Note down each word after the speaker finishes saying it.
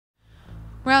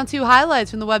Round 2 highlights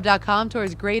from the web.com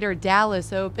Tour's Greater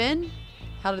Dallas Open,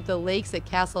 held at the Lakes at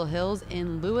Castle Hills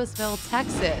in Louisville,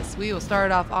 Texas. We will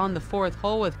start off on the 4th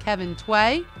hole with Kevin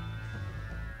Tway.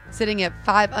 Sitting at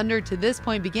 5 under to this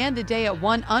point, began the day at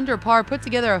 1 under par, put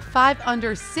together a 5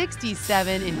 under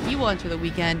 67, and he will enter the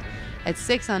weekend at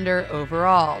 6 under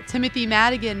overall. Timothy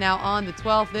Madigan now on the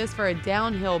 12th, this for a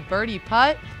downhill birdie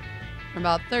putt. From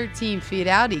about 13 feet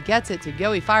out, he gets it to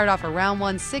go. He fired off a round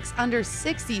 1, 6 under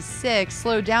 66,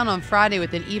 slowed down on Friday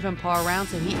with an even par round,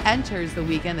 so he enters the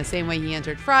weekend the same way he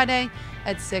entered Friday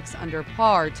at 6 under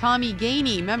par. Tommy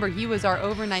Gainey, remember he was our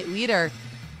overnight leader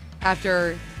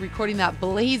after recording that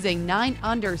blazing 9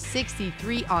 under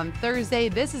 63 on Thursday.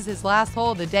 This is his last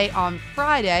hole of the day on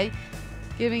Friday,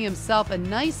 giving himself a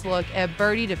nice look at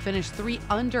birdie to finish 3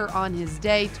 under on his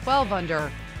day, 12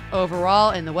 under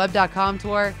overall in the web.com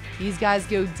Tour. These guys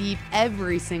go deep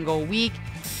every single week.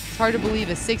 It's hard to believe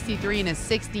a 63 and a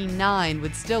 69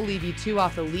 would still leave you 2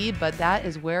 off the lead, but that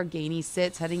is where Gainey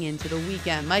sits heading into the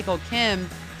weekend. Michael Kim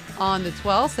on the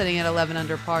 12th, sitting at 11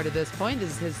 under par to this point. This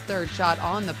is his 3rd shot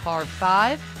on the par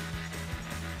 5.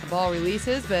 The ball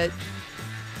releases, but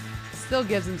still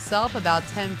gives himself about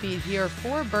 10 feet here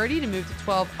for birdie to move to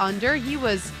 12 under. He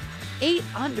was 8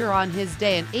 under on his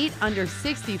day, and 8 under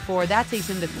 64. That takes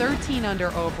him to 13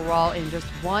 under overall and just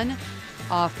 1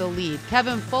 off the lead.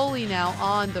 Kevin Foley now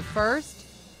on the 1st.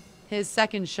 His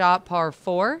 2nd shot, par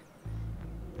 4.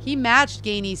 He matched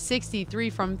Gainey's 63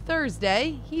 from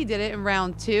Thursday. He did it in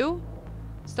round 2.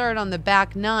 Started on the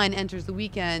back 9, enters the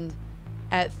weekend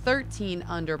at 13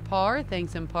 under par,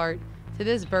 thanks in part to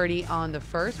this birdie on the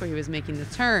 1st where he was making the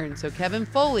turn. So Kevin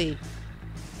Foley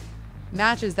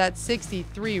matches that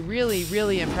 63.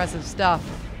 Really impressive stuff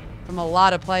from a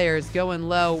lot of players going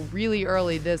low really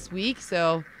early this week.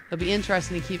 So it'll be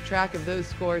interesting to keep track of those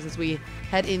scores as we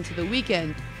head into the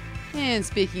weekend. And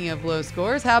speaking of low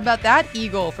scores, how about that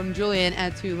eagle from Julian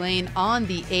at Tulane on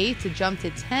the 8th to jump to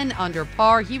 10 under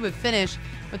par? He would finish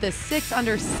with a 6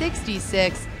 under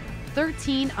 66,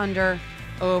 13 under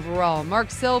overall. Mark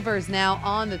Silvers now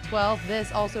on the 12th.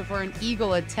 This also for an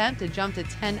eagle attempt to jump to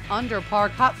 10 under par.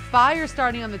 Caught fire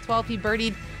starting on the 12th. He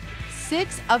birdied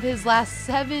 6 of his last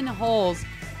 7 holes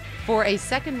for a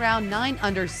 2nd round 9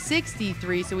 under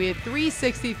 63. So we have 3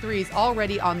 63s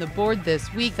already on the board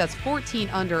this week. That's 14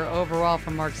 under overall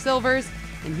for Mark Silvers,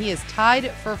 and he is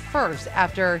tied for 1st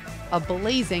after a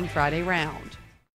blazing Friday round.